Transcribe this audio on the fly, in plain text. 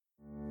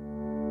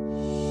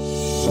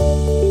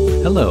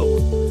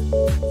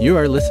Hello. You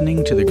are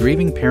listening to the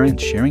Grieving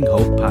Parents Sharing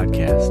Hope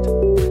podcast.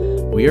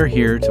 We are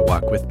here to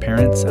walk with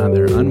parents on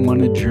their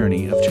unwanted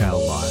journey of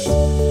child loss,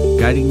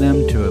 guiding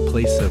them to a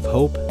place of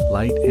hope,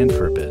 light, and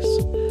purpose,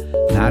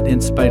 not in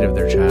spite of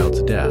their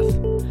child's death,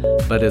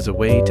 but as a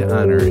way to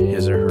honor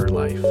his or her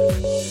life.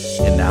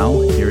 And now,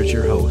 here is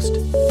your host,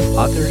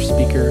 author,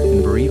 speaker,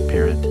 and bereaved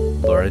parent,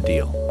 Laura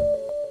Deal.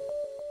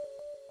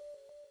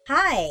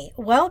 Hi,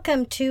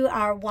 welcome to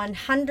our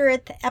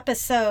 100th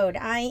episode.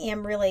 I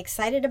am really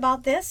excited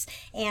about this,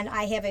 and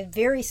I have a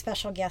very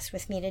special guest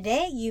with me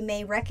today. You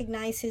may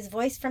recognize his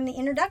voice from the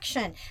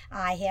introduction.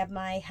 I have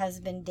my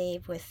husband,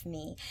 Dave, with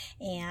me,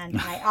 and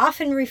I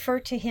often refer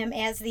to him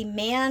as the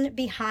man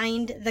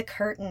behind the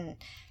curtain.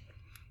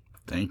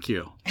 Thank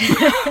you.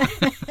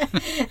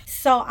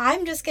 So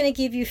I'm just going to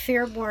give you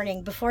fair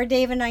warning. Before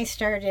Dave and I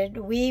started,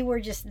 we were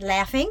just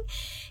laughing,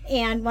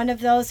 and one of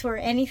those where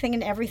anything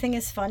and everything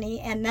is funny.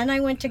 And then I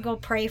went to go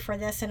pray for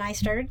this, and I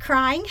started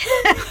crying,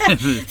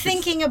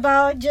 thinking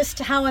about just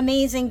how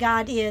amazing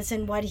God is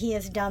and what He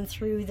has done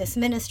through this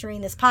ministry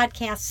and this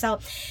podcast. So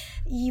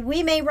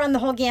we may run the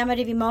whole gamut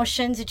of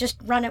emotions. Just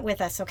run it with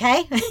us,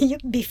 okay? You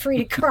can be free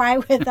to cry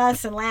with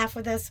us and laugh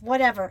with us,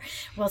 whatever.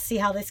 We'll see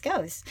how this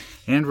goes.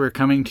 And we're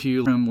coming to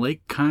you from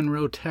Lake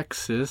Conroe,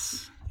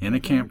 Texas, in a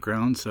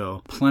campground,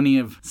 so plenty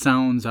of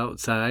sounds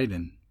outside.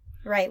 And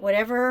right,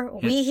 whatever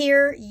we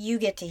hear, you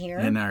get to hear.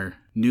 And our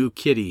new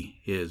kitty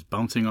is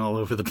bouncing all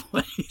over the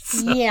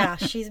place. Yeah,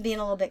 she's being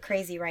a little bit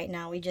crazy right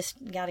now. We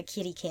just got a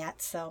kitty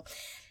cat, so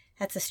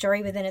that's a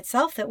story within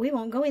itself that we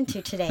won't go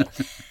into today.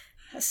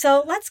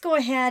 So let's go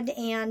ahead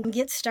and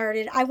get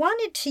started. I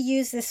wanted to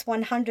use this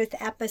 100th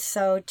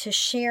episode to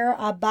share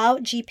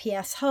about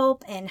GPS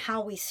Hope and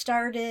how we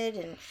started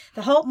and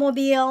the Hope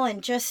Mobile,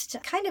 and just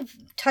kind of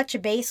touch a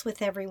base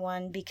with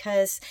everyone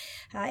because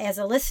as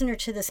a listener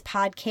to this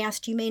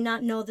podcast, you may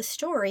not know the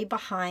story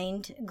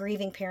behind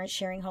Grieving Parents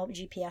Sharing Hope,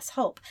 GPS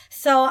Hope.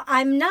 So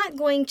I'm not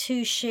going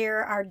to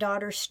share our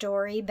daughter's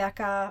story.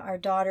 Becca, our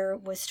daughter,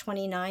 was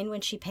 29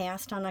 when she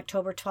passed on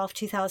October 12,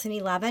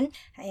 2011,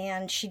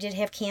 and she did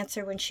have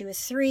cancer when she was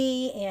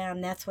 3,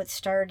 and that's what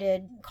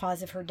started the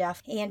cause of her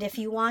death. And if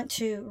you want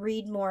to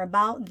read more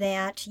about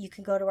that, you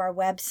can go to our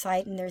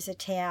website, and there's a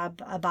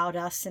tab about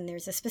us, and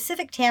there's a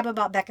specific tab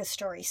about Becca's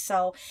story.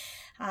 So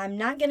I'm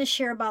not going to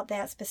share about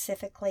that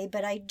specifically,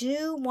 but I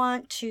do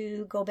want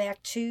to go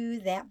back to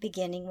that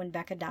beginning when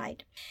Becca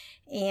died.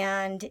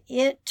 And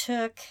it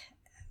took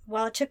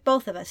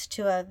both of us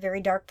to a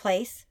very dark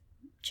place,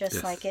 just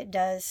Yes. like it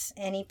does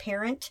any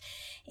parent.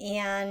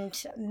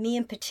 And me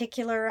in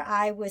particular,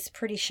 I was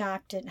pretty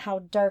shocked at how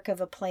dark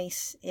of a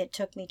place it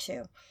took me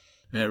to.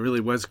 It really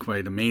was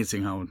quite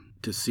amazing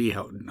to see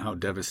how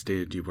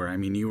devastated you were. I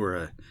mean, you were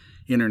a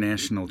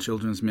international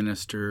children's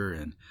minister,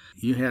 and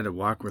you had a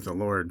walk with the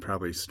Lord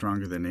probably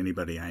stronger than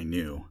anybody I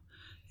knew.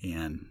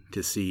 And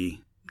to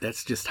see,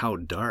 that's just how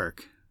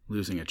dark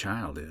losing a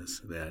child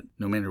is, that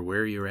no matter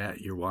where you're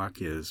at, your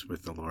walk is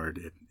with the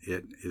Lord,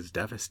 it is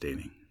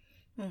devastating.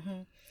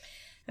 Mm-hmm.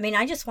 I mean,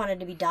 I just wanted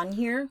to be done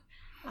here.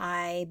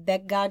 I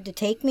begged God to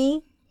take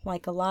me,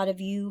 like a lot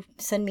of you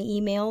send me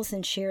emails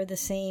and share the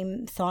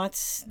same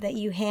thoughts that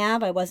you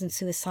have. I wasn't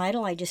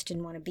suicidal. I just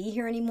didn't want to be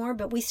here anymore.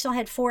 But we still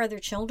had 4 other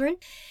children.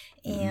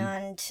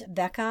 And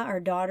Becca,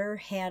 our daughter,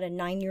 had a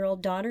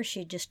 9-year-old daughter. She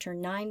had just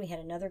turned 9. We had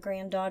another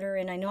granddaughter.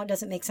 And I know it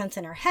doesn't make sense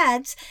in our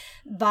heads,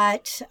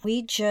 but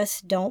we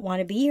just don't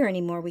want to be here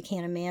anymore. We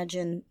can't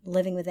imagine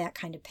living with that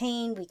kind of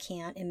pain. We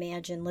can't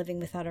imagine living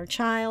without our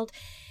child.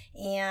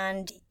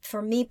 And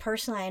for me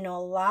personally, I know a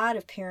lot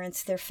of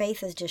parents, their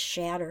faith is just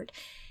shattered.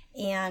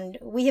 And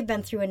we have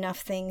been through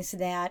enough things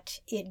that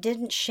it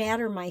didn't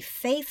shatter my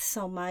faith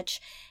so much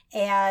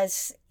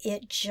as I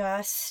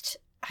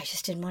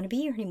just didn't want to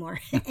be here anymore.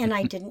 And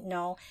I didn't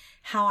know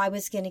how I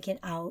was going to get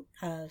out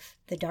of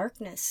the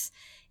darkness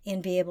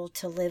and be able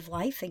to live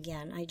life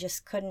again. I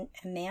just couldn't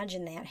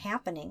imagine that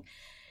happening.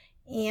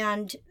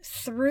 And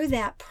through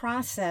that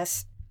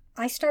process,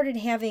 I started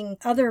having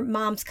other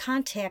moms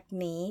contact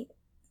me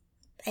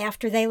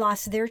after they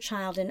lost their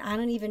child, and I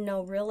don't even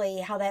know really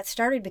how that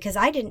started because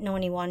I didn't know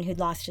anyone who'd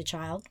lost a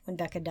child when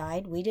Becca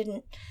died. We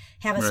didn't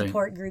have a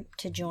support group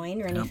to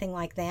join or anything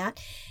like that.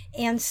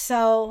 And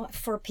so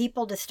for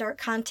people to start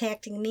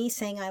contacting me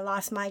saying, I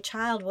lost my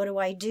child, what do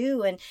I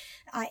do? And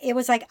it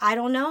was like, I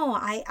don't know.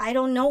 I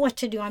don't know what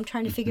to do. I'm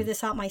trying to figure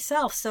this out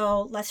myself.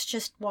 So let's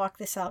just walk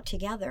this out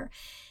together.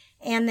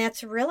 And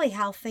that's really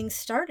how things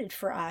started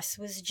for us,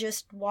 was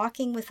just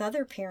walking with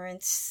other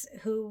parents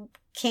who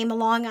came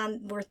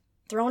along were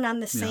thrown on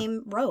the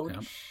same road.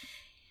 Yeah.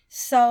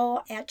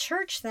 So at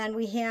church then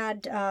we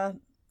had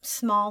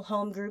small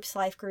home groups,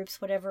 life groups,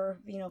 whatever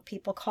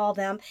people call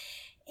them.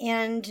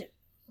 And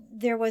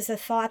there was a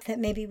thought that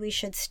maybe we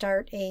should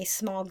start a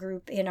small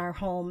group in our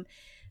home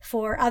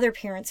for other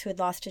parents who had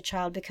lost a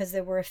child, because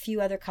there were a few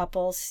other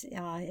couples.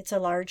 It's a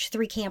large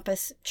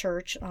 3-campus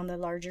church on the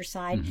larger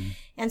side. Mm-hmm.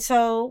 And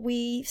so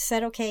we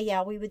said,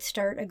 okay, we would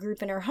start a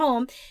group in our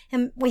home,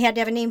 and we had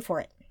to have a name for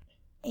it.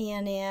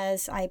 And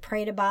as I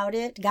prayed about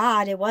it,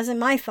 God, it wasn't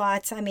my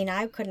thoughts. I mean,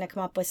 I couldn't have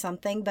come up with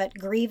something, but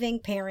Grieving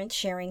Parents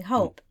Sharing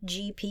Hope,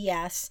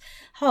 GPS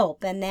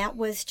Hope. And that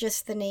was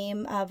just the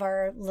name of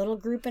our little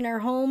group in our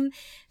home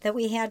that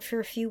we had for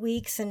a few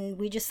weeks. And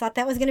we just thought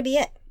that was going to be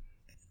it.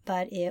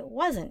 But it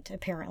wasn't,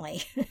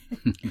 apparently.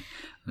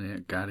 Yeah,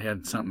 God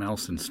had something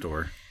else in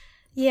store.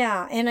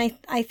 Yeah, and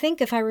I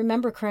think if I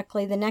remember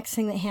correctly, the next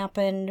thing that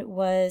happened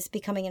was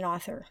becoming an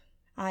author.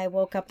 I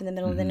woke up in the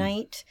middle of the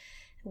night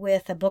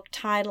with a book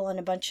title and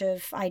a bunch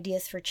of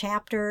ideas for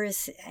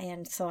chapters,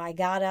 and so I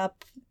got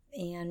up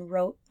and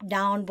wrote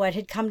down what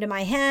had come to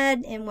my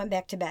head and went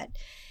back to bed.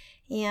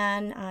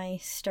 And I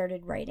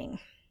started writing.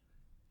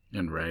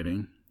 And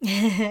writing.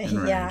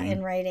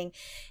 And writing.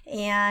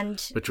 And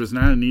which was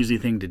not an easy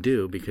thing to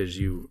do because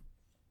you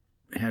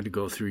had to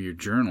go through your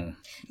journal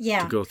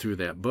to go through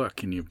that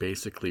book, and you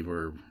basically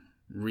were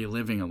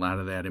reliving a lot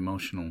of that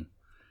emotional pain.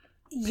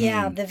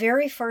 Yeah, the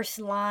very first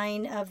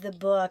line of the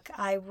book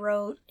I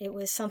wrote, it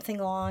was something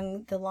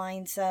along the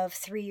lines of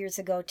 3 years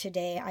ago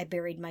today, I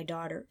buried my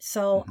daughter.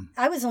 So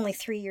I was only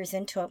 3 years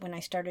into it when I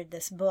started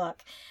this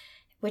book,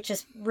 which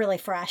is really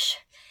fresh.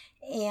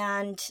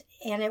 And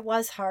it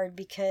was hard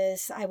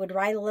because I would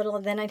write a little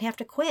and then I'd have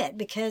to quit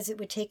because it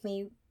would take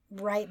me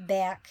right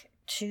back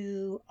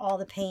to all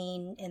the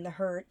pain and the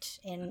hurt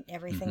and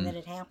everything that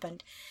had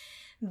happened.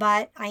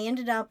 But I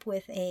ended up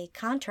with a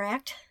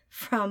contract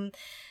from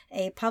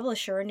a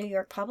publisher, a New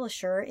York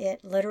publisher.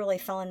 It literally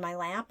fell in my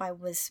lap.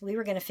 We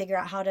were going to figure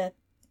out how to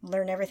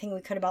learn everything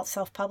we could about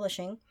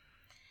self-publishing.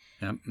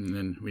 Yep, and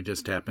then we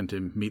just happened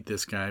to meet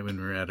this guy when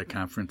we were at a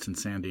conference in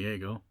San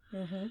Diego.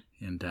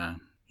 And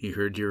he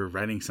heard you were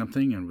writing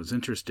something and was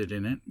interested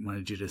in it,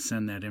 wanted you to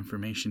send that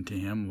information to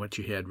him, what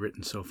you had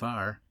written so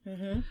far.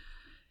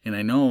 And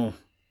I know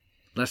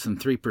less than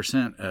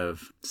 3%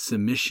 of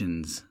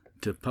submissions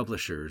to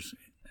publishers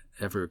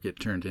ever get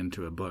turned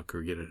into a book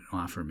or get an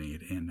offer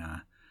made. And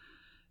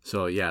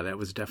so, yeah, that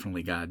was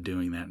definitely God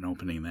doing that and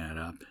opening that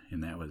up,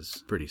 and that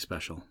was pretty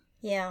special.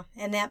 Yeah,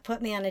 and that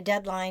put me on a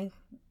deadline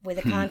with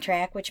a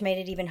contract, which made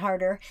it even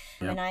harder.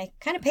 Yep. And I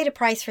kind of paid a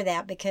price for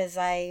that because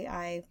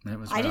I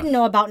didn't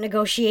know about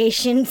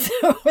negotiations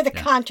with a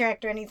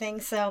contract or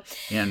anything. So,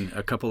 and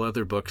a couple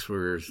other books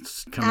were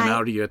coming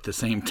out of you at the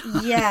same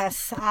time.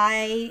 Yes,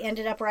 I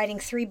ended up writing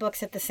 3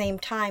 books at the same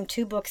time.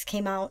 2 books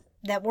came out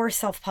that were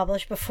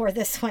self-published before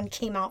this one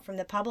came out from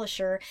the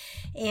publisher.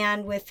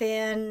 And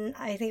within,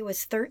 I think it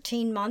was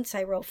 13 months,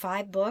 I wrote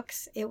 5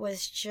 books. It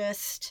was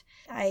just,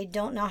 I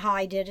don't know how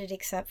I did it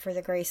except for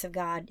the grace of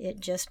God. It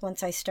just,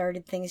 once I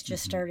started, things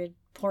just started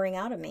pouring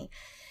out of me.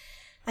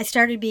 I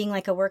started being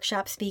like a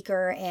workshop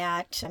speaker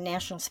at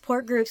national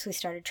support groups. We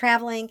started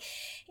traveling,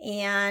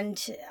 and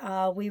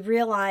we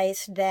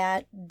realized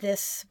that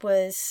this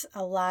was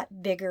a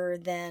lot bigger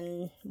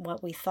than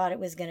what we thought it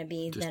was going to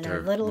be, just than a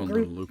little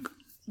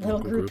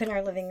group in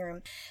our living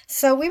room.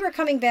 So we were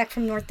coming back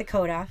from North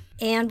Dakota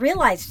and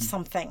realized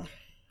something.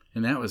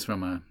 And that was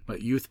from a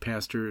youth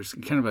pastors,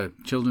 kind of a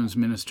children's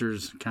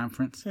ministers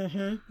conference.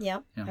 Yep.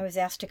 Yeah. I was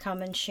asked to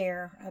come and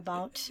share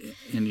about.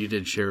 And you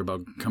did share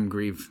about Come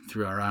Grieve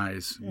Through Our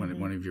Eyes,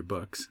 one of your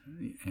books,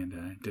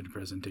 and did a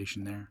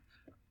presentation there.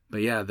 But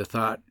yeah, the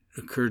thought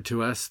occurred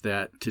to us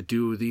that to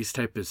do these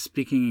type of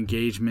speaking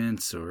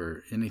engagements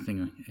or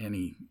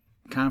any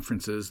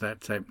conferences,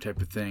 that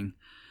type of thing,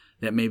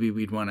 that maybe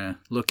we'd want to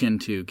look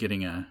into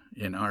getting an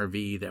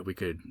RV that we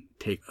could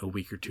take a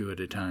week or 2 at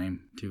a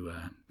time to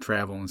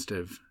travel instead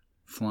of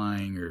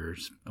flying or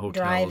hotels.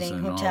 Driving,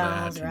 and hotels,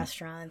 all that.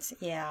 Restaurants,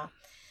 yeah.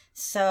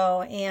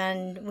 So,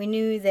 and we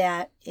knew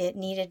that it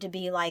needed to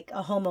be like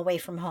a home away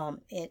from home.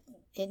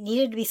 It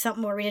needed to be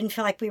something where we didn't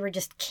feel like we were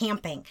just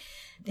camping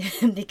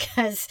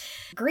because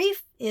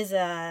grief is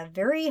a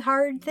very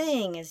hard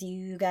thing, as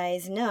you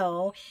guys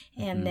know.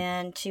 And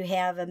then to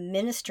have a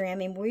ministry, I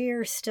mean,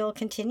 we're still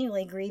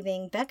continually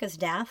grieving Becca's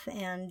death,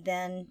 and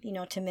then,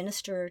 to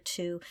minister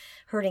to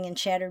hurting and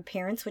shattered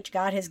parents, which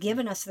God has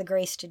given us the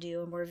grace to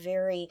do. And we're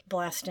very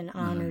blessed and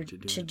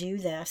honored to do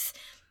this.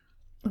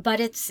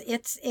 But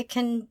it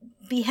can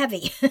be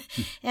heavy.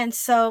 And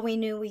so we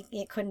knew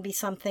it couldn't be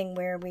something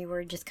where we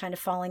were just kind of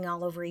falling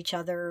all over each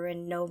other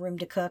and no room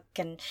to cook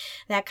and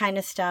that kind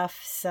of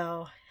stuff.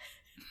 So,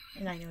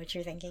 and I know what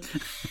you're thinking.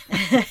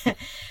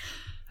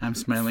 I'm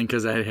smiling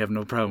because I have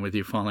no problem with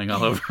you falling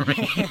all over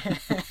me.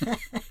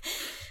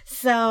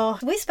 So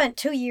we spent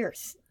 2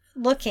 years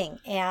looking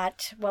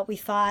at what we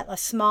thought a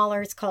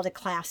smaller, it's called a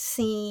Class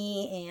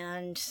C,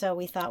 and so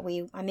we thought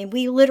we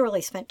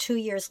literally spent 2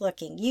 years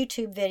looking,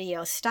 YouTube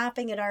videos,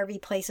 stopping at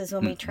RV places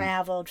when we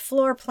traveled,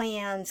 floor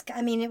plans.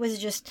 I mean, it was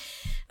just,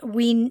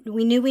 we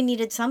knew we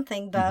needed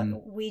something, but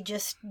we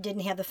just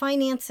didn't have the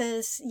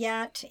finances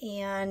yet,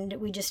 and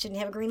we just didn't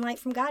have a green light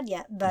from God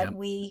yet, but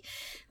we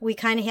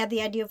kind of had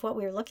the idea of what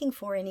we were looking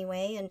for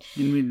anyway. And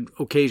we'd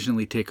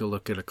occasionally take a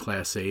look at a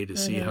Class A to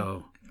see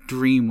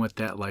dream what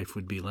that life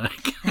would be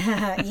like.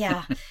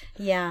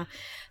 Yeah.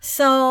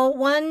 So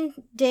one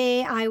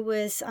day I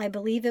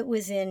believe it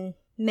was in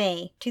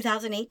May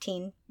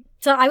 2018,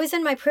 So I was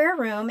in my prayer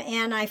room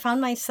and I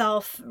found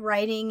myself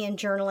writing and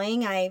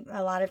journaling.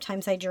 A lot of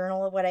times I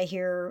journal what I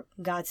hear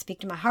God speak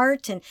to my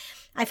heart. And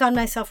I found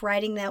myself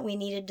writing that we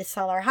needed to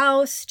sell our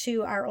house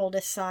to our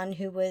oldest son,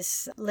 who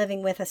was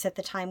living with us at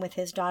the time with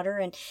his daughter.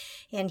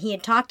 And he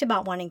had talked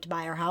about wanting to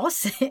buy our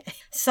house.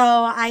 So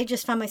I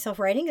just found myself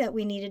writing that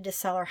we needed to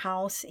sell our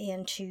house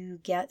and to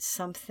get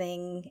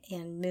something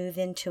and move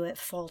into it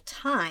full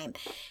time.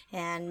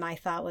 And my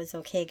thought was,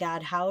 okay,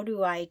 God, how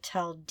do I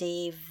tell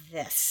Dave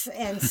this?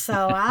 And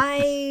so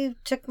I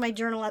took my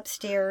journal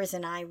upstairs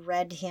and I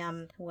read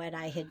him what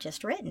I had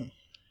just written.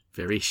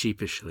 Very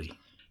sheepishly.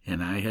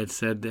 And I had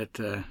said that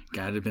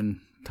God had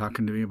been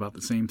talking to me about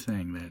the same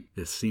thing, that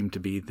this seemed to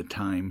be the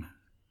time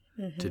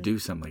to do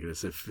something like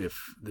this.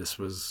 If this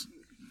was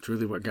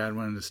truly what God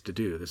wanted us to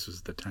do, this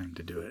was the time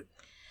to do it.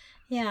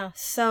 Yeah,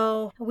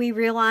 so we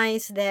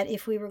realized that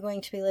if we were going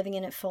to be living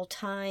in it full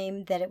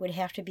time, that it would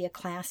have to be a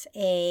Class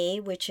A,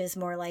 which is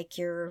more like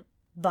your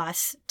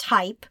bus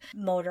type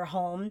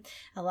motorhome,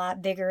 a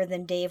lot bigger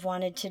than Dave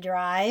wanted to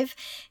drive,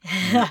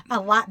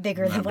 a lot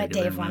bigger than what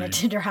Dave wanted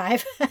to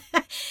drive.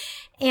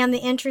 And the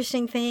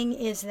interesting thing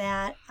is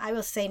that, I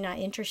will say not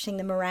interesting,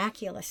 the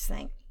miraculous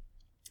thing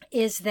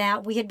is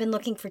that we had been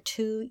looking for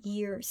 2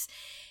 years.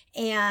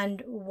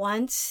 And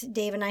once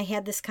Dave and I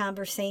had this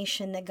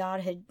conversation that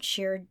God had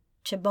shared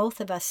to both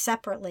of us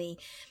separately,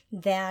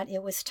 that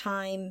it was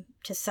time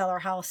to sell our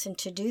house and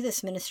to do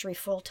this ministry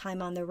full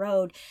time on the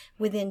road,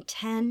 within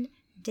 10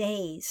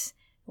 days,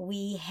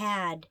 we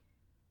had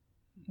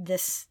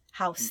this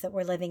house that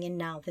we're living in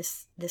now,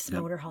 this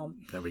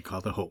motorhome. That we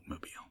call the Hope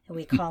Mobile.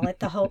 We call it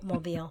the Hope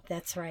Mobile.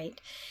 That's right.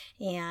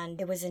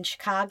 And it was in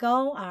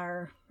Chicago.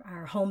 Our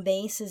home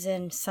base is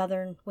in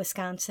southern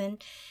Wisconsin.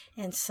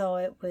 And so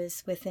it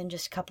was within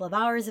just a couple of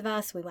hours of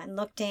us. We went and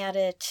looked at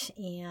it.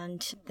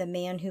 And the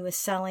man who was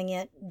selling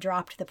it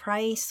dropped the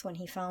price when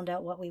he found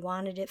out what we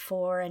wanted it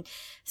for. And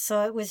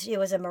so it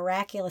was a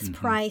miraculous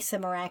price, a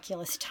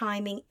miraculous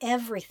timing,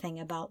 everything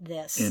about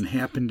this. And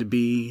happened to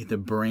be the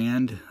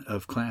brand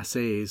of Class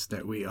A's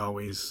that we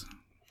always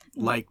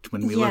liked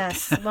when we looked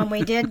at Yes, when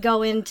we did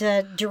go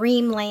into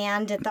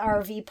Dreamland at the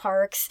RV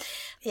parks,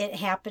 it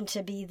happened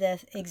to be the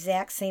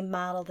exact same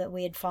model that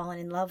we had fallen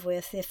in love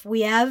with. If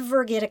we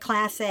ever get a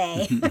Class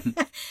A,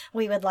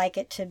 we would like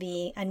it to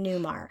be a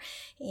Newmar.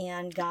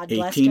 And God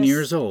blessed us. 18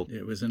 years old.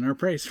 It was in our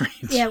price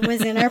range. Yeah, it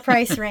was in our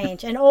price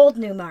range. An old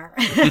Newmar.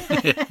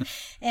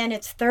 And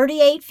it's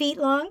 38 feet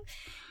long.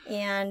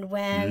 And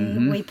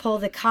when we pull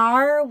the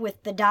car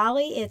with the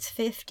dolly, it's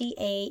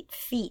 58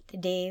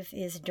 feet. Dave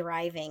is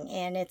driving.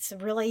 And it's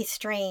really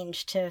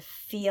strange to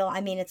feel,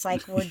 it's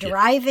like we're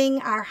driving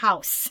our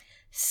house.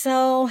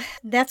 So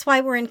that's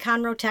why we're in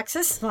Conroe,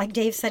 Texas, like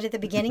Dave said at the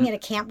beginning, at a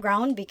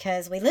campground,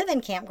 because we live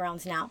in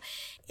campgrounds now.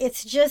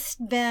 It's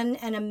just been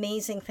an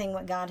amazing thing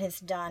what God has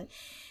done.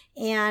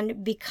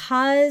 And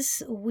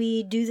because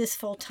we do this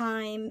full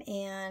time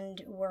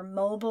and we're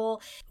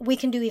mobile, we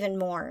can do even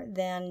more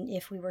than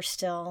if we were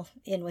still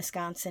in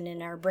Wisconsin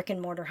in our brick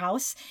and mortar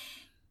house.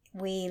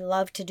 We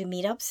love to do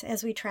meetups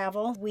as we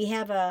travel. We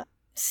have a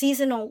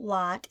seasonal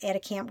lot at a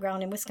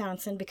campground in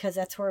Wisconsin because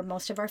that's where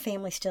most of our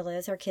family still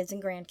is, our kids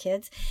and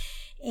grandkids.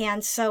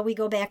 And so we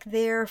go back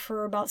there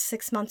for about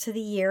 6 months of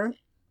the year.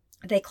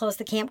 They close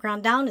the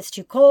campground down. It's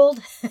too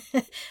cold.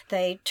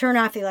 They turn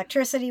off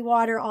electricity,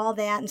 water, all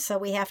that. And so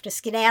we have to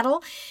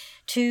skedaddle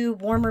to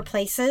warmer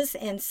places.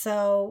 And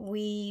so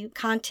we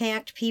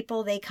contact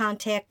people, they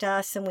contact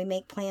us, and we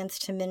make plans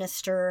to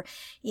minister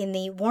in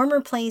the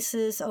warmer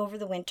places over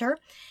the winter.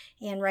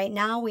 And right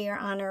now we are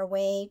on our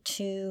way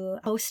to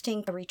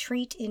hosting a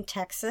retreat in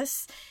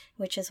Texas,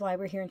 which is why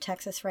we're here in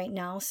Texas right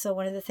now. So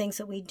one of the things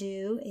that we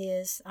do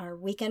is our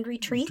weekend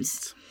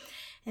retreats.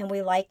 And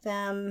we like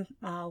them.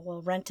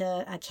 We'll rent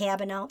a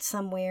cabin out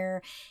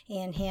somewhere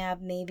and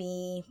have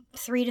maybe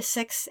 3 to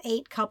 6,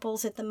 8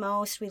 couples at the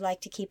most. We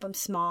like to keep them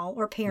small,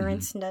 or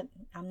parents.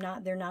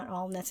 They're not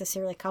all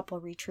necessarily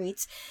couple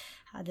retreats.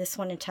 This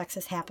one in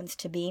Texas happens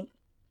to be.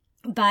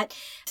 But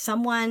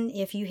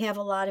if you have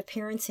a lot of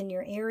parents in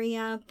your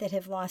area that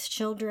have lost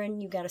children,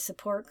 you've got a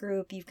support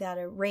group, you've got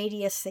a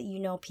radius that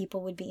you know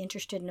people would be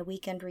interested in a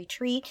weekend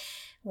retreat,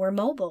 we're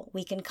mobile.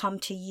 We can come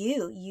to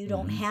you. You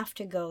don't have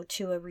to go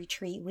to a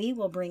retreat. We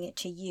will bring it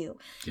to you.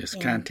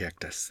 Just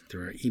contact us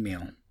through our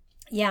email.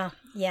 Yeah.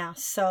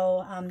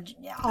 So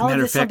all of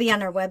this will be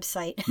on our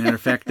website. Matter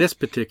of fact, this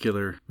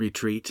particular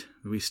retreat,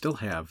 we still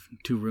have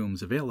 2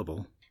 rooms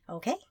available.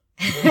 Okay.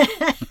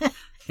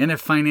 And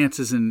if finance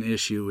is an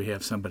issue, we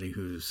have somebody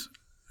who's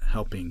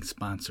helping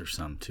sponsor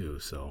some too.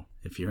 So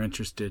if you're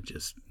interested,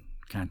 just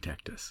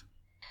contact us.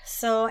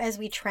 So as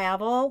we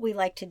travel, we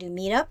like to do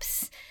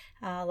meetups.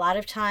 A lot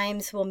of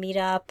times we'll meet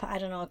up,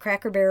 a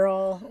Cracker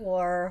Barrel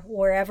or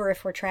wherever.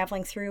 If we're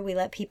traveling through, we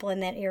let people in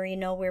that area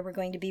know where we're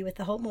going to be with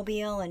the Hope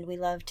Mobile. And we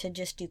love to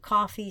just do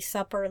coffee,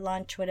 supper,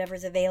 lunch,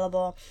 whatever's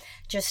available,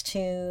 just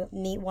to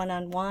meet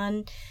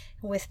one-on-one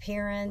with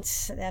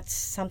parents. That's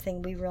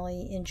something we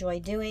really enjoy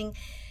doing.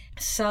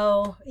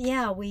 So,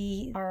 yeah,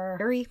 we are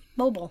very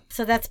mobile.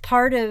 So that's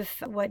part of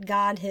what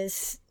God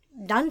has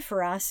done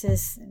for us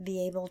is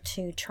be able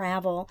to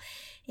travel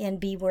and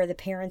be where the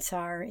parents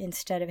are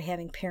instead of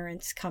having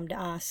parents come to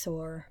us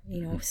or,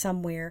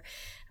 somewhere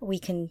we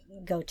can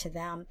go to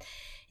them.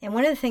 And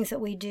one of the things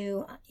that we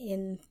do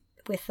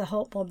with the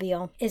Hope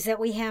Mobile is that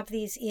we have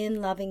these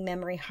in loving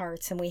memory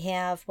hearts, and we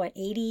have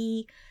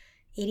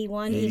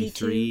 81,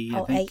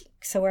 82.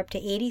 So we're up to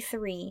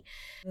 83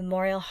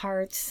 memorial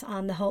hearts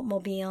on the Hope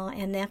Mobile,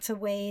 and that's a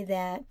way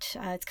that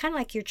it's kind of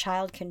like your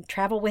child can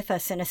travel with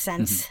us in a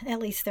sense. At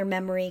least their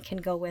memory can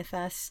go with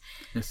us.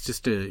 It's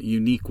just a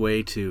unique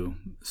way to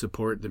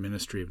support the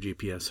ministry of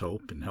GPS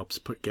Hope and helps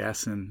put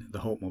gas in the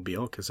Hope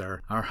Mobile, because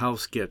our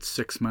house gets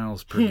 6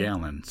 miles per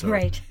gallon. So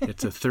right.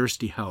 It's a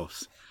thirsty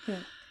house.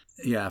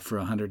 Yeah, for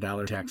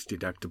 $100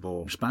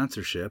 tax-deductible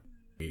sponsorship,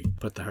 we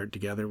put the heart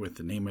together with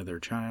the name of their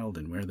child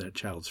and where that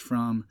child's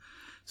from.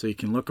 So you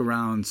can look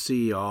around,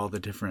 see all the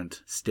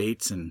different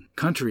states and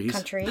countries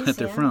that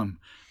they're from.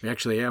 We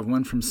actually have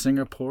one from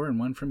Singapore and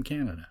one from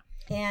Canada.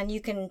 And you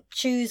can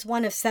choose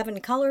one of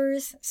 7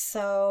 colors.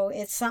 So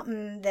it's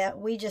something that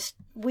we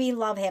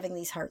love having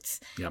these hearts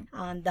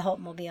on the Hope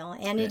Mobile.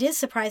 And it is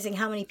surprising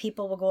how many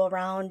people will go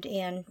around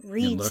and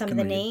read some of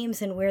the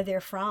names and where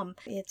they're from.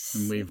 And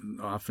we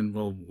often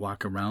will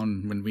walk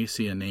around, when we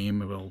see a name,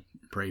 we'll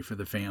pray for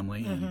the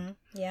family.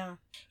 Yeah.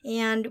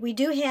 And we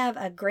do have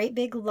a great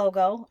big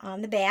logo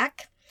on the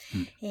back.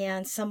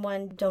 And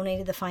someone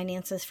donated the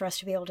finances for us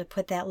to be able to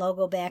put that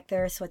logo back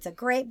there. So it's a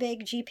great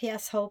big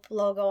GPS Hope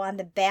logo on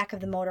the back of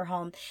the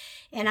motorhome.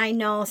 And I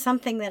know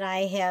something that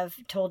I have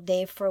told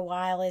Dave for a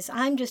while is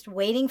I'm just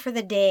waiting for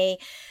the day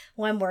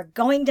when we're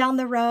going down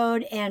the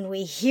road and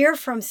we hear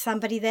from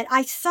somebody that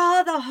I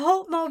saw the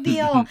Hope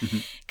Mobile,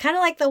 kind of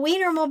like the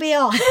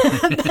Wienermobile.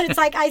 But it's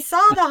like, I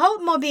saw the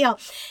Hope Mobile.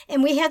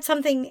 And we had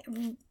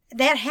something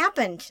that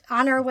happened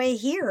on our way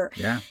here.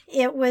 Yeah.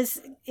 It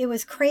was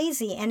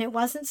crazy. And it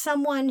wasn't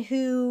someone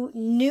who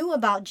knew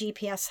about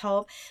GPS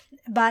Hope,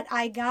 but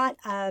I got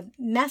a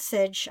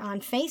message on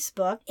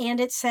Facebook and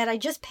it said, I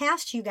just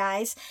passed you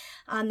guys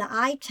on the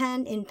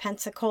I-10 in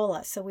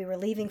Pensacola. So we were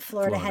leaving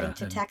Florida heading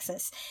to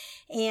Texas.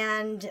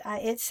 And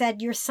it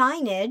said, your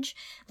signage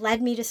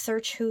led me to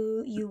search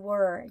who you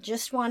were.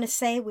 Just want to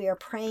say we are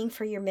praying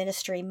for your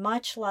ministry.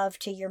 Much love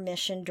to your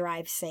mission.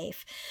 Drive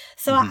safe.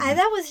 So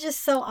that was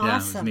just so awesome. It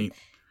was neat.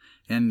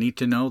 And neat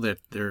to know that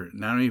they're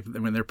not only,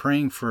 when they're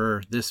praying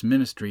for this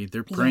ministry,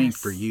 they're praying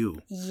for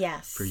you.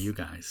 Yes. For you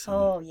guys.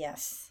 Oh,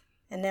 yes.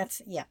 And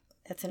that's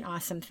an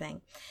awesome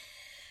thing.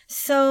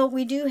 So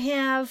we do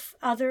have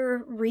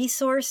other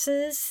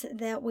resources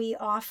that we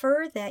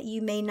offer that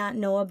you may not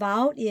know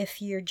about if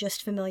you're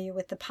just familiar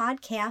with the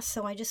podcast.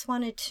 So I just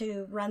wanted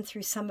to run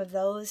through some of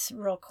those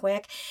real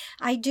quick.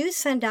 I do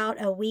send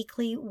out a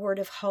weekly Word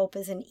of Hope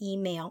as an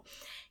email.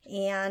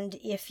 And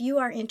if you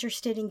are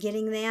interested in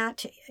getting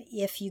that,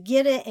 if you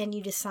get it and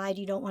you decide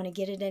you don't want to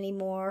get it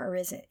anymore, or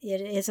it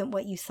isn't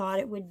what you thought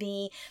it would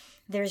be,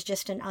 there's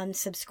just an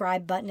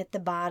unsubscribe button at the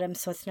bottom,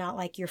 so it's not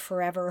like you're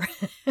forever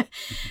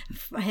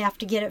have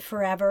to get it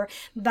forever.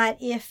 But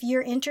if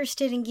you're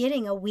interested in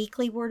getting a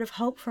weekly Word of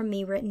Hope from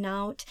me written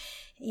out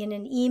in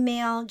an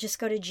email, just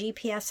go to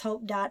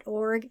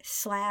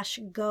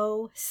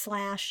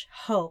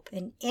gpshope.org/go/hope.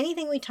 And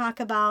anything we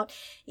talk about,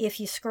 if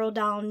you scroll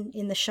down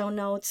in the show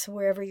notes,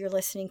 wherever you're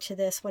listening to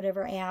this,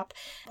 whatever app,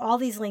 all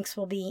these links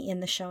will be in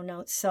the show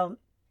notes. So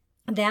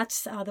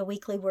that's the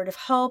weekly Word of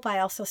Hope. I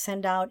also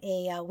send out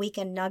a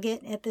weekend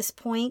nugget at this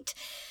point.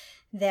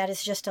 That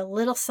is just a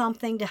little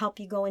something to help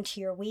you go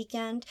into your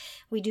weekend.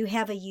 We do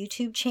have a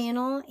YouTube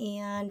channel,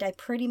 and I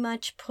pretty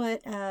much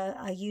put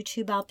a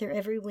YouTube out there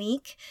every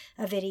week,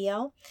 a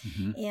video.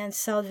 And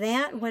so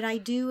what I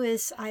do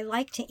is I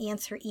like to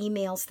answer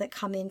emails that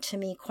come into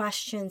me,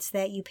 questions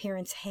that you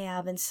parents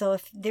have. And so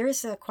if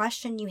there's a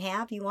question you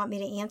have, you want me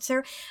to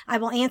answer, I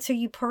will answer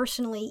you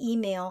personally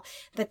email.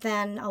 But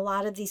then a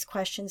lot of these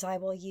questions I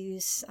will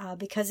use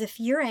because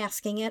if you're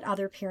asking it,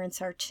 other parents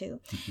are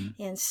too.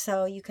 And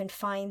so you can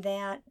find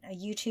that a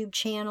YouTube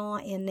channel,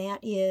 and that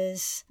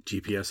is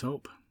GPS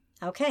Hope.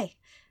 Okay.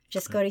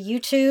 Just go to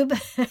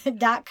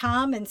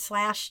youtube.com and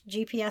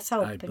 /GPS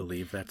Hope. I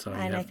believe that's all you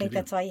have to do. And I think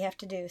that's all you have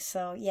to do.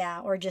 So,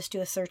 or just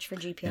do a search for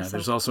GPS Hope.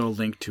 There's also a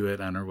link to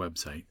it on our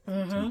website.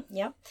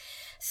 Yep.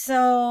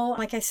 So,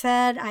 like I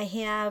said, I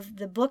have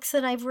the books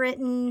that I've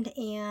written,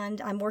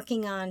 and I'm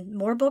working on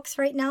more books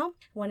right now.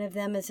 One of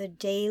them is a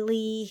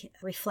daily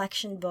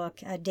reflection book,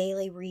 a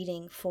daily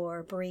reading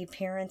for bereaved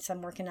parents.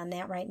 I'm working on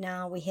that right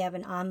now. We have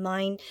an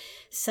online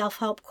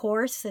self-help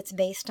course that's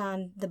based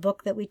on the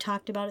book that we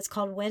talked about. It's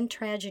called When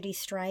Tragedy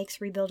Strikes,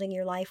 Rebuilding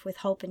Your Life with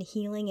Hope and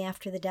Healing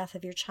After the Death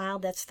of Your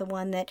Child. That's the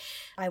one that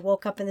I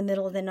woke up in the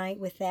middle of the night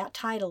with that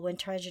title, When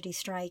Tragedy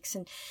Strikes.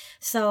 And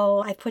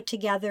so I put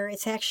together,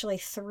 it's actually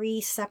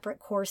 3 separate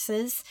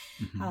courses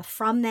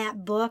from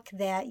that book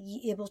that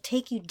it will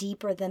take you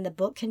deeper than the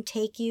book can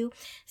take you.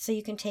 So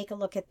you can take a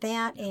look at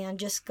that and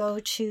just go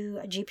to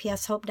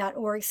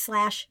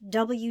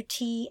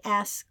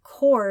gpshope.org/WTS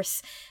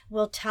course.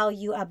 Will tell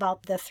you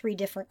about the 3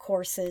 different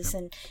courses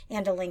and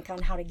a link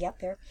on how to get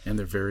there. And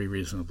they're very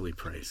reasonable reasonably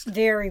priced.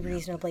 Very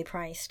reasonably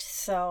priced.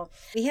 So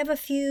we have a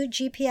few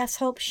GPS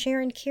Hope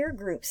Share and Care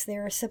groups.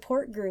 There are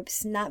support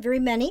groups, not very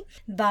many,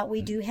 but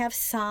we do have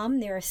some.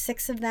 There are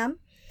 6 of them.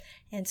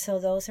 And so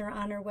those are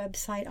on our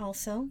website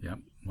also. Yep.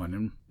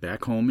 One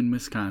back home in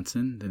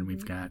Wisconsin. Then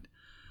we've got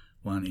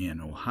one in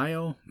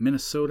Ohio,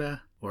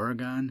 Minnesota,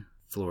 Oregon,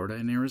 Florida,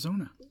 and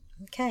Arizona.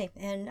 Okay,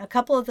 and a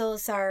couple of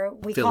those are,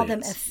 we call them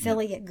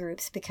affiliate yeah.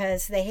 groups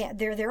because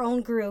they're their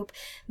own group,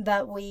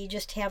 but we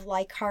just have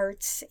like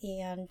hearts,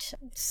 and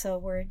so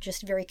we're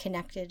just very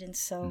connected, and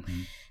so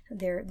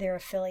they're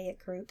affiliate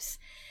groups.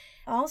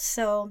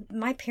 Also,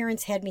 my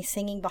parents had me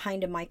singing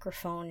behind a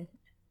microphone,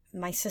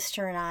 my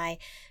sister and I,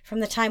 from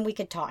the time we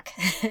could talk.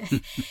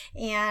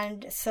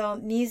 And so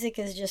music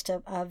is just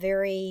a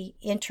very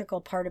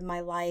integral part of my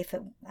life.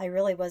 I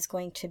really was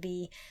going to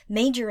be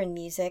major in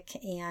music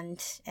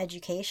and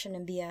education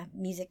and be a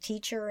music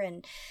teacher,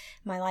 and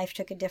my life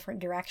took a different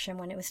direction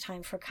when it was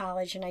time for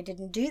college, and I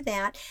didn't do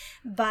that.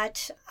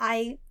 But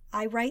I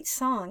write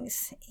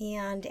songs,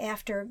 and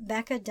after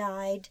Becca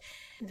died,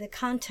 the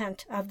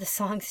content of the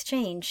songs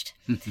changed.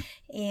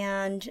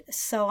 And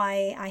so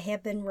I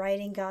have been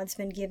writing. God's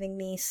been giving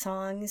me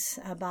songs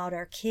about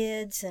our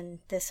kids and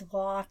this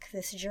walk,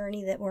 this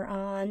journey that we're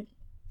on.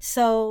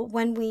 So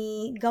when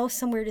we go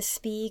somewhere to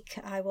speak,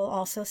 I will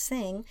also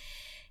sing.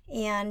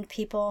 And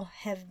people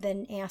have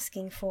been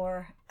asking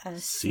for a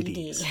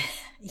CD.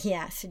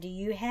 Yes. Do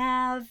you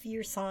have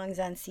your songs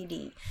on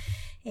CD?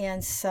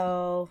 And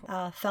so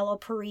a fellow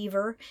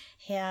bereaver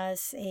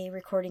has a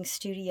recording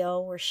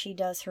studio where she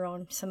does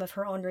some of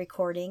her own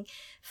recording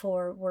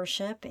for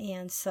worship.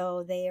 And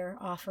so they are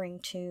offering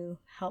to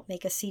help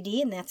make a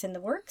CD, and that's in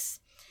the works.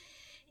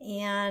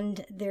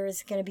 And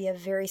there's going to be a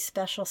very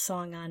special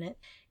song on it.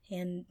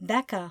 And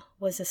Becca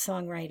was a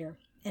songwriter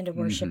and a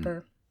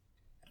worshiper.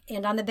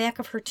 And on the back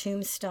of her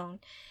tombstone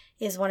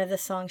is one of the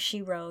songs she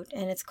wrote,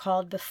 and it's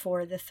called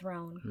Before the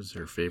Throne. It was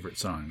her favorite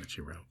song that she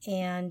wrote.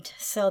 And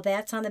so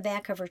that's on the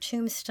back of her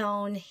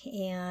tombstone,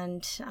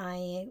 and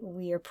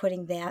we are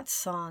putting that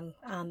song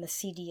on the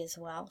CD as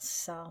well.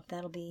 So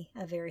that'll be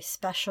a very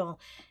special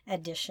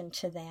addition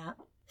to that.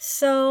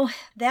 So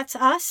that's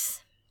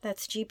us.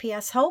 That's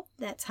GPS Hope.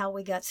 That's how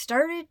we got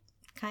started,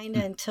 kind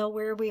of until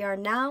where we are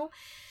now.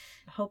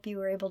 I hope you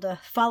were able to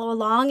follow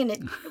along and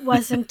it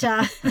wasn't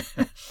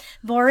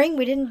boring.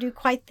 We didn't do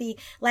quite the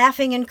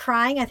laughing and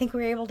crying. I think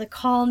we were able to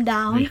calm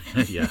down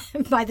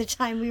by the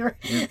time we were...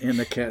 And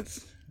the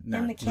cat's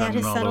and the cat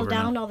has settled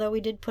down, although we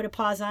did put a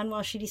pause on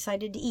while she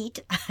decided to eat.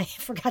 I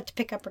forgot to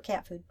pick up her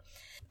cat food.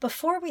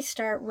 Before we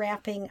start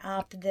wrapping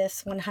up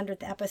this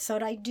 100th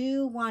episode, I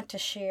do want to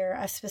share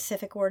a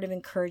specific word of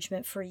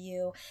encouragement for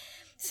you.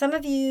 Some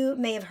of you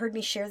may have heard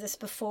me share this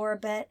before,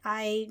 but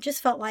I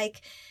just felt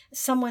like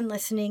someone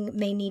listening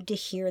may need to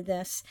hear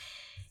this.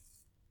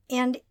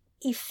 And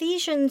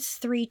Ephesians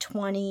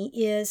 3:20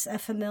 is a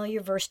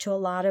familiar verse to a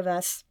lot of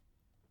us.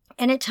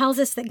 And it tells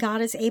us that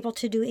God is able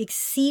to do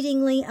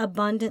exceedingly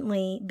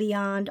abundantly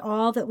beyond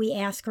all that we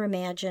ask or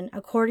imagine,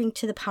 according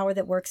to the power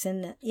that works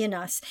in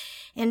us.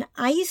 And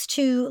I used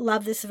to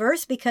love this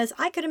verse because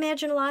I could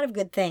imagine a lot of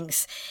good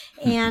things.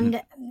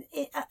 And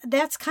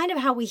that's kind of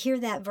how we hear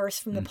that verse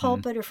from the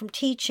pulpit or from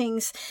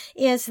teachings,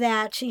 is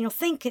that,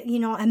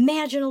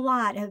 imagine a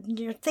lot.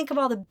 Think of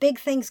all the big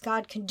things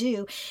God can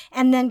do.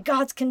 And then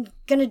God's going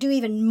to do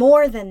even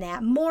more than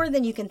that, more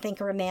than you can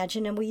think or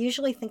imagine. And we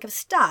usually think of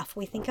stuff.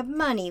 We think of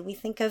money. We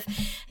think of,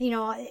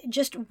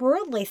 just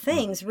worldly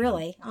things,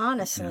 really,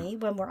 honestly,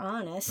 when we're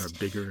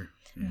honest. Or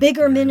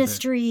bigger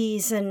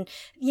ministries and,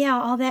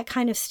 all that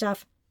kind of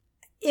stuff.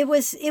 It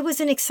was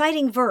an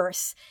exciting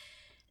verse.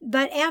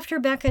 But after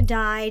Becca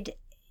died,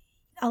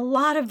 a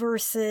lot of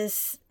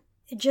verses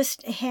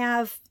just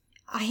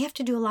I have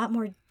to do a lot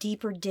more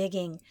deeper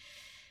digging.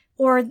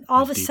 Or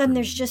all of a sudden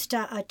there's just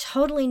a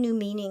totally new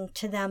meaning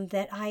to them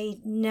that I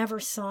never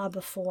saw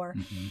before.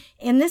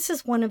 And this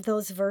is one of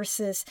those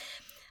verses,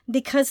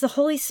 because the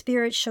Holy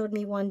Spirit showed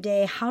me one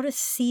day how to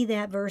see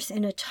that verse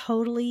in a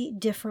totally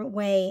different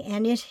way.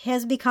 And it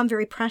has become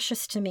very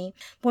precious to me.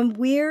 When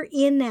we're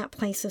in that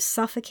place of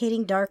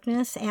suffocating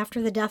darkness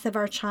after the death of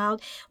our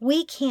child,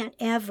 we can't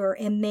ever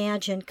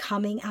imagine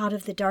coming out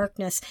of the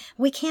darkness.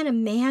 We can't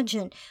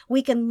imagine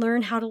we can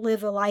learn how to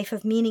live a life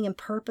of meaning and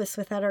purpose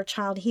without our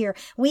child here.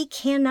 We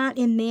cannot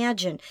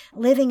imagine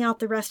living out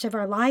the rest of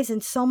our lives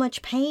in so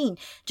much pain,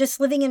 just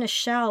living in a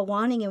shell,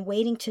 wanting and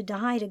waiting to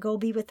die to go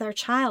be with our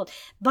child.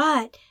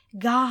 But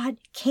God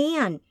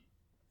can.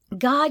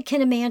 God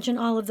can imagine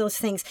all of those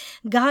things.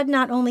 God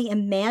not only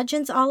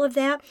imagines all of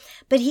that,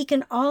 but he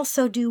can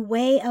also do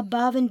way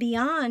above and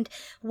beyond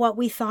what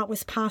we thought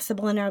was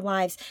possible in our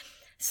lives.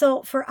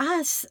 So for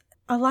us,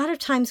 a lot of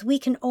times we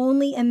can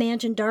only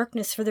imagine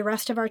darkness for the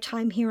rest of our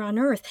time here on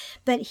earth,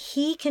 but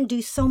he can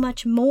do so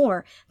much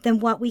more than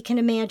what we can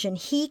imagine.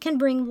 He can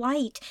bring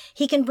light.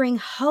 He can bring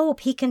hope.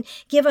 He can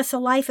give us a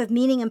life of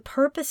meaning and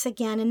purpose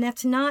again. And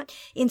that's not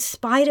in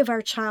spite of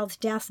our child's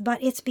death,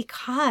 but it's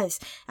because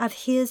of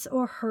his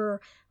or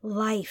her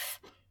life.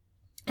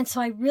 And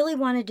so I really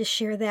wanted to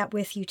share that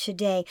with you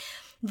today,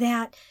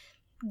 that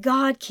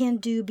God can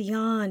do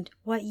beyond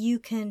what you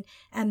can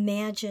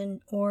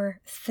imagine or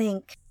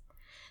think.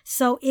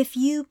 So if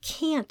you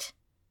can't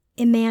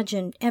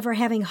imagine ever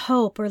having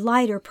hope or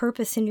light or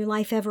purpose in your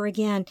life ever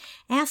again,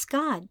 ask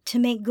God to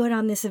make good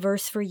on this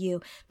verse for you,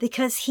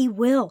 because He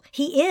will.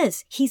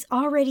 He's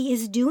already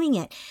is doing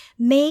it.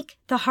 Make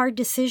the hard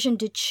decision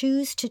to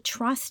choose to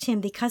trust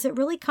Him, because it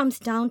really comes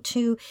down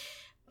to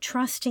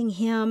trusting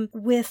Him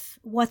with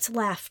what's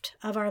left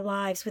of our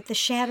lives, with the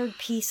shattered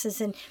pieces.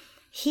 And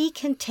He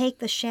can take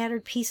the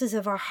shattered pieces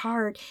of our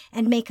heart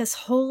and make us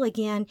whole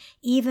again,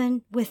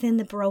 even within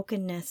the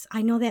brokenness.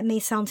 I know that may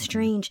sound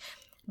strange,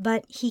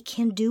 but He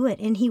can do it,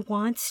 and He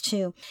wants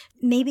to.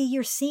 Maybe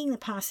you're seeing the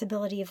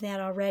possibility of that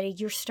already.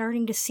 You're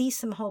starting to see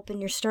some hope, and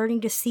you're starting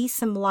to see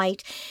some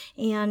light.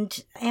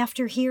 And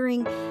after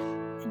hearing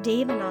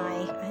Dave and I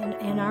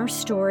and our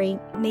story,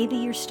 maybe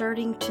you're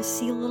starting to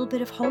see a little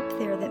bit of hope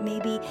there, that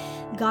maybe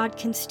God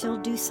can still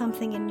do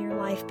something in your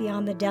life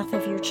beyond the death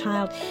of your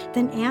child.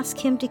 Then ask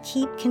Him to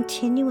keep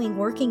continuing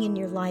working in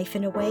your life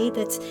in a way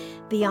that's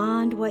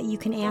beyond what you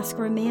can ask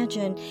or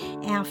imagine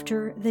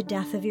after the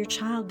death of your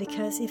child.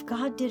 Because if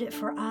God did it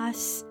for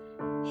us,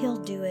 He'll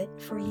do it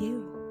for you.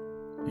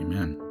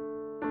 Amen.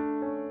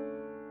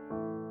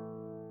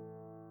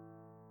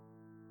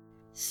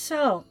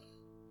 So,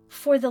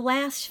 for the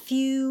last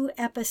few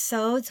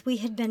episodes, we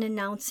had been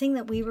announcing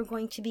that we were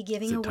going to be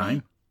giving away...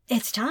 Time?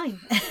 It's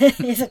time.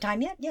 Is it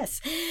time yet?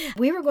 Yes.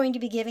 We were going to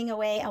be giving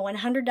away a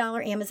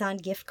 $100 Amazon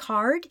gift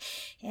card.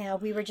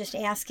 We were just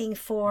asking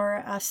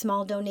for a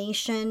small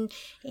donation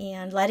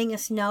and letting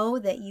us know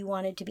that you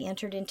wanted to be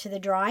entered into the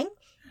drawing.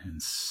 In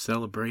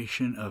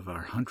celebration of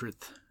our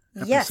 100th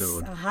episode. Yes,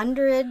 a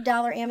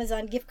 $100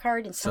 Amazon gift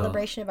card in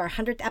celebration of our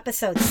 100th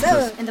episode.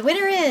 So, and the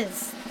winner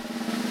is...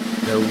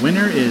 The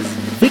winner is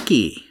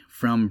Vicky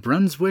from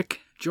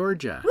Brunswick,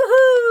 Georgia.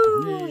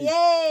 Woohoo!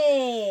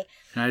 Yay!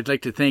 I'd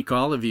like to thank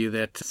all of you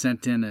that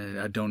sent in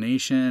a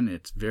donation.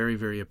 It's very,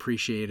 very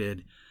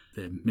appreciated.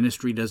 The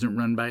ministry doesn't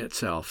run by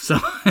itself, so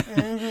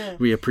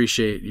we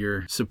appreciate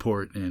your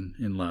support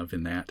and love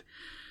in that.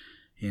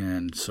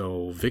 And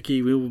so,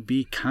 Vicky, we will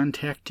be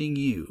contacting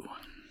you.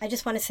 I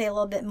just want to say a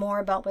little bit more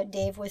about what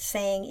Dave was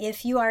saying.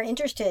 If you are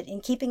interested in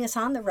keeping us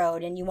on the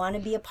road and you want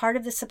to be a part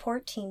of the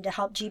support team to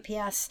help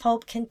GPS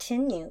Hope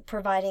continue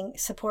providing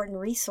support and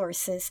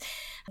resources,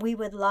 we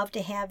would love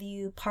to have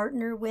you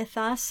partner with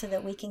us so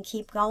that we can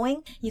keep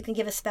going. You can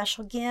give a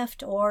special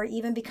gift or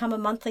even become a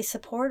monthly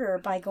supporter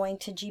by going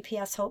to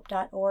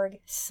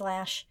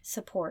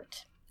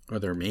gpshope.org/support. Or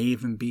there may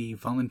even be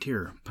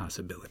volunteer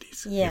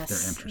possibilities if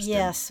they're interested.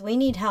 Yes, we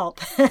need help.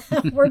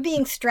 We're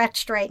being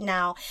stretched right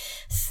now.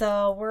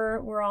 So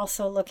we're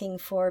also looking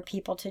for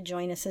people to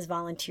join us as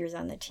volunteers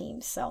on the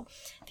team. So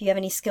if you have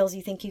any skills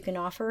you think you can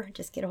offer,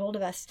 just get a hold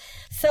of us.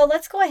 So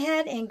let's go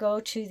ahead and go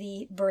to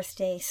the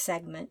birthday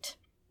segment.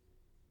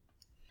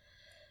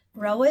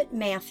 Rowett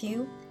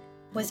Matthew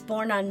was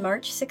born on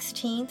March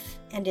 16th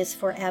and is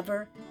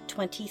forever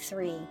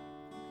 23.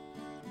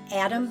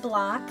 Adam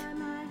Block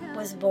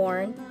was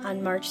born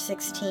on March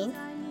 16th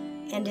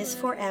and is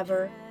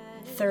forever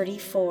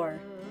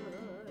 34.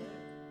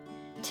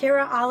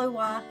 Tara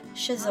Aliwa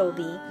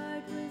Shazobi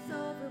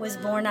was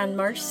born on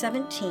March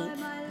 17th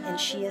and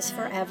she is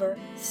forever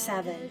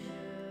 7.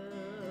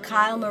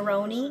 Kyle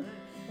Maroney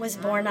was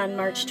born on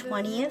March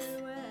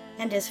 20th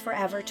and is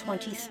forever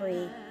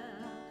 23.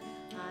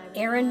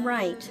 Aaron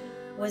Wright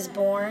was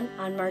born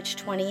on March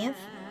 20th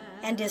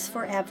and is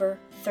forever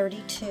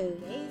 32.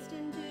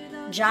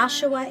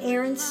 Joshua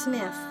Aaron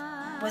Smith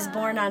was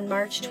born on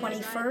March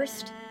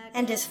 21st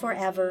and is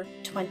forever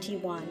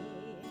 21.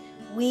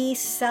 We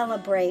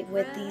celebrate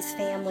with these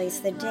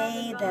families the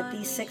day that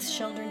these 6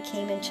 children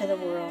came into the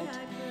world.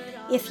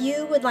 If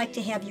you would like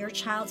to have your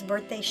child's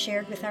birthday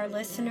shared with our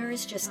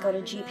listeners, just go to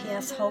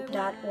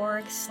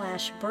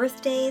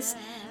gpshope.org/birthdays,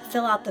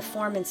 fill out the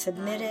form and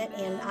submit it,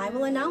 and I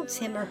will announce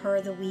him or her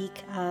the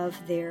week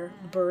of their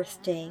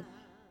birthday.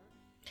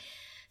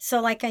 So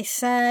like I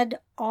said,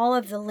 all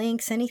of the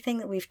links, anything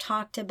that we've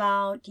talked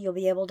about, you'll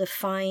be able to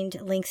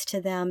find links to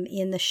them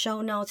in the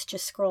show notes.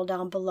 Just scroll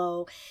down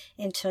below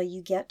until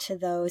you get to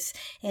those.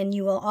 And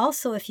you will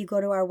also, if you go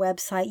to our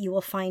website, you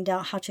will find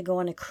out how to go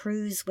on a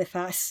cruise with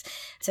us.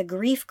 It's a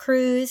grief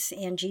cruise,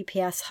 and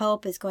GPS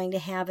Hope is going to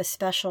have a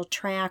special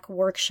track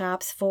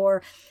workshops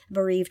for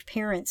bereaved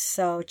parents.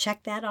 So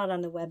check that out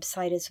on the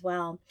website as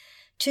well.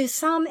 To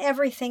sum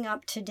everything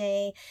up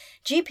today,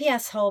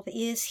 GPS Hope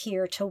is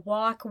here to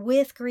walk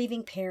with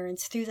grieving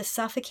parents through the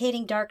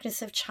suffocating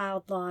darkness of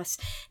child loss,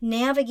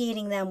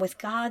 navigating them with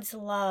God's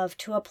love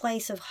to a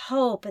place of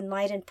hope and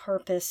light and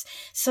purpose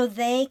so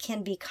they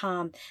can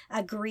become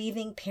a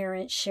grieving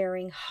parent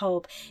sharing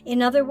hope.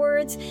 In other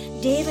words,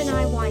 Dave and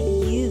I want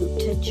you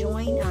to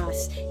join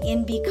us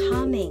in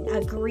becoming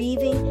a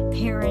grieving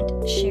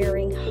parent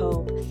sharing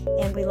hope.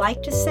 And we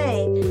like to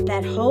say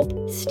that hope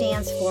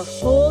stands for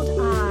hold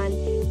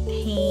on,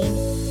 pain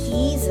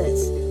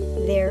eases.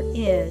 There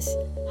is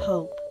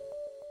hope.